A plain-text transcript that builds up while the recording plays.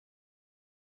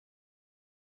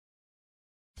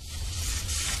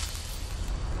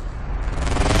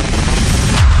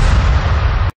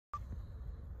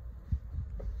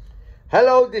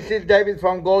Hello, this is David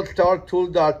from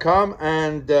goldstartool.com,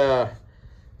 and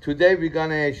today we're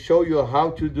gonna show you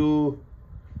how to do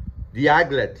the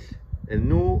Aglets, a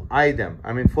new item.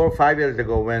 I mean, 4 or 5 years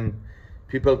ago when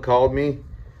people called me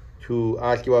to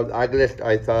ask about Aglets,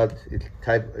 I thought it's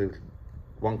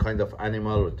one kind of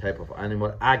animal or type of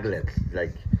animal. Aglets,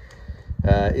 like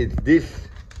it's this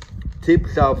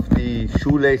tips of the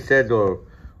shoelaces or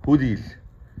hoodies,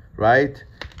 right?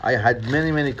 I had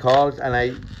many calls,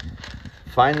 and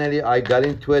finally I got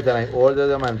into it and I ordered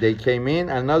them and they came in,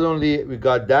 and not only we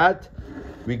got that,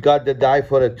 we got the die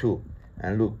for it too.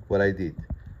 And look what I did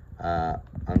on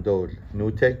those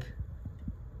NewTek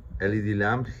LED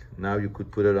lamps. Now you could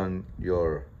put it on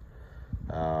your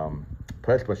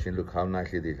press machine. Look how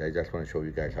nice it is. I just want to show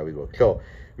you guys how it works. So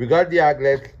we got the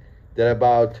Aglets. They're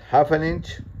about 1/2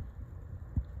 inch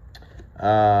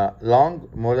long,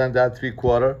 more than that,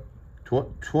 3/4,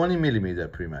 20 millimeter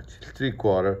pretty much,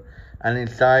 3/4. And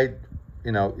inside,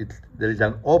 you know, there is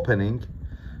an opening,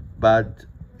 but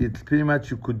it's pretty much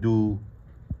you could do,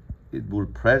 it will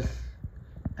press,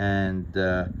 and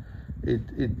it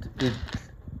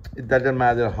doesn't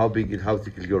matter how big how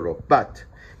thick is your rope. But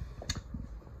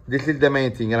this is the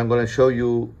main thing, and I'm going to show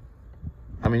you.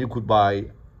 I mean, you could buy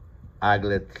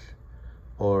Aglets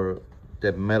or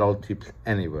the metal tips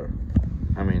anywhere.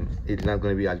 I mean, it's not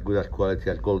going to be as good as quality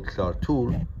as Gold Star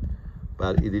Tool,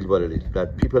 but it is what it is.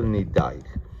 But people need dies,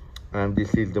 and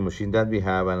this is the machine that we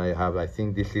have. And I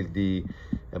think this is the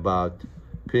about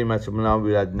pretty much now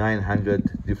we're at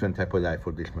 900 different type of die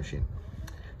for this machine.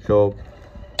 So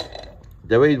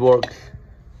the way it works,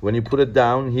 when you put it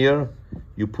down here,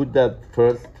 you put that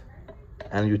first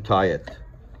and you tie it.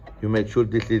 You make sure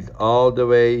this is all the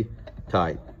way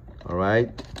tight, all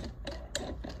right?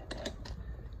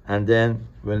 And then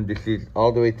when this is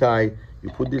all the way tight, you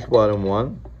put this bottom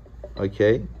one,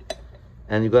 okay?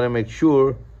 And you're gonna make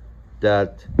sure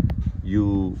that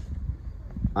you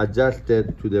adjust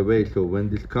it to the way, so when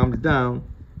this comes down,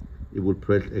 it will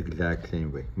press exact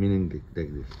same way, meaning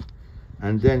like this.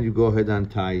 And then you go ahead and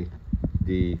tie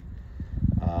the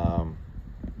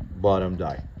bottom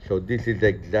die. So this is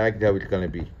exactly how it's gonna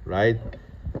be, right?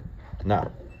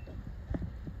 Now,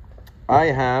 I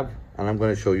have, and I'm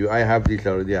gonna show you, I have this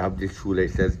already. I have these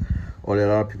shoelaces, or a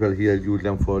lot of people here use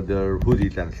them for their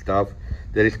hoodies and stuff.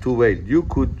 There is 2 ways. You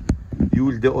could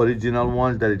use the original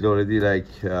one that is already like,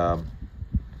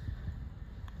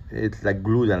 it's like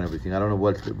glued and everything. I don't know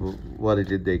what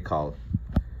is it they call.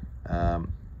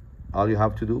 All you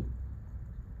have to do,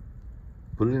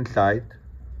 put it inside.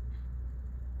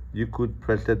 You could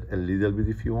press it a little bit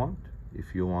if you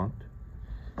want,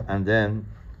 and then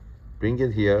bring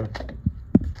it here,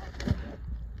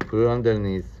 put it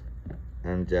underneath,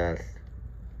 and just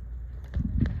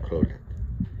close it.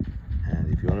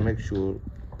 And if you want to make sure,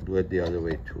 do it the other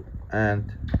way too.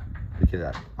 And look at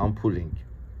that, I'm pulling.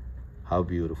 How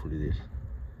beautiful it is,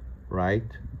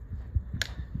 right?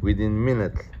 Within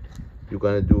minutes, you're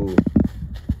gonna do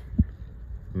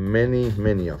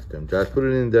many of them. Just put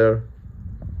it in there.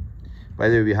 By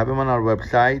the way, we have them on our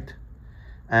website,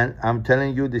 and I'm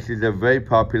telling you, this is a very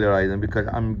popular item because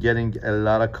I'm getting a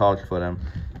lot of calls for them.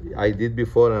 I did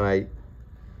before, and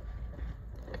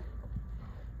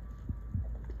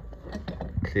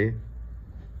see,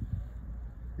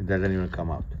 it doesn't even come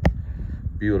out.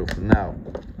 Beautiful. Now,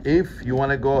 if you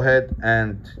want to go ahead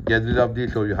and get rid of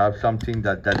this, or you have something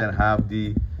that doesn't have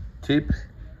the tips,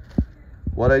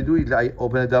 what I do is I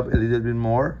open it up a little bit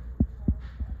more,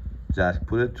 just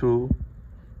put it through.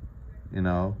 You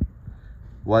know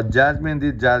what Jasmine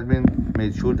did? Jasmine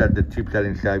made sure that the tips are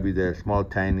inside with a small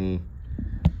tiny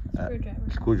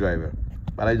screwdriver,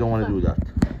 but I don't want to do that.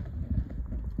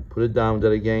 Put it down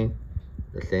there again,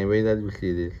 the same way that you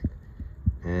see this,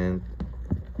 and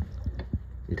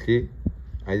you see,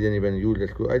 I didn't even use the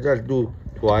screw. I just do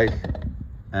twice,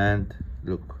 and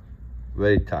look,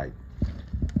 very tight.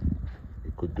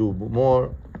 You could do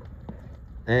more,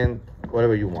 and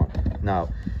whatever you want. Now,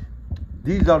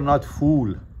 these are not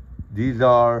full. There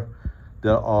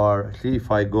are, see, if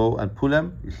I go and pull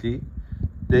them, you see,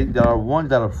 there are ones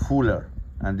that are fuller,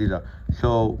 and these are,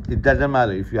 so it doesn't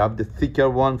matter if you have the thicker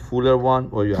one, fuller one,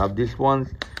 or you have this one.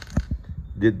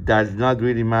 It does not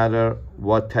really matter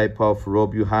what type of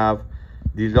rope you have.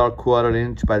 These are 1/4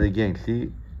 inch, but again,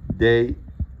 see,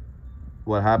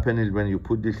 what happens is when you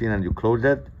put this in and you close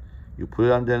it, you put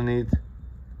it underneath,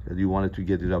 because you wanted to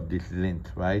get rid of this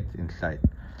lint, right, inside.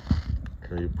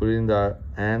 So you put it in there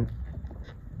and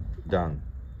done.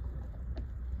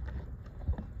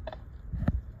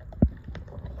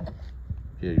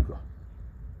 Here you go.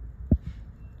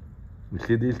 You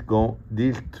see these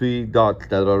 3 dots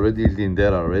that already is in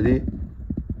there already?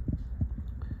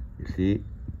 See,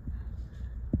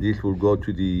 this will go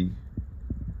to the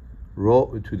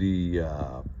rope,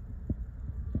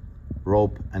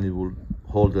 rope, and it will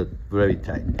hold it very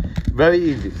tight. Very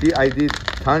easy. See, I did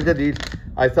tons of these.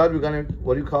 I thought we're gonna,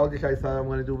 what do you call this? I thought I'm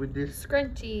gonna do with this?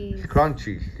 Scrunchies.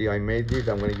 Scrunchies. See, I made this.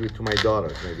 I'm gonna give it to my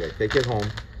daughters. Maybe I take it home.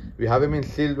 We have them in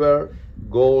silver,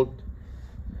 gold,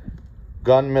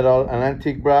 gunmetal, and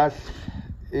antique brass.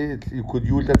 You could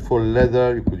use it for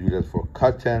leather. You could use it for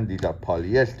cotton. These are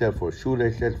polyester, for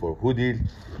shoelaces, for hoodies.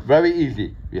 Very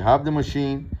easy. We have the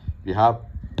machine. We have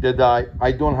the die.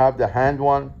 I don't have the hand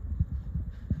one.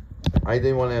 I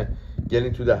didn't want to get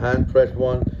into the hand press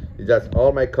one. It's just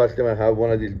all my customers have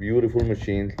one of these beautiful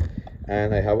machines,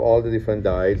 and I have all the different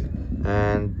dies,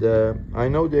 and I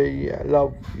know they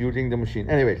love using the machine.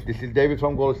 Anyways, this is David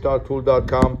from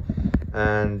goldstartool.com,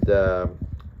 and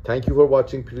thank you for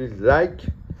watching. Please like,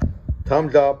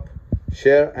 thumbs up,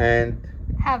 share, and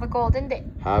have a golden day.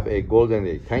 have a golden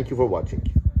day. Thank you for watching.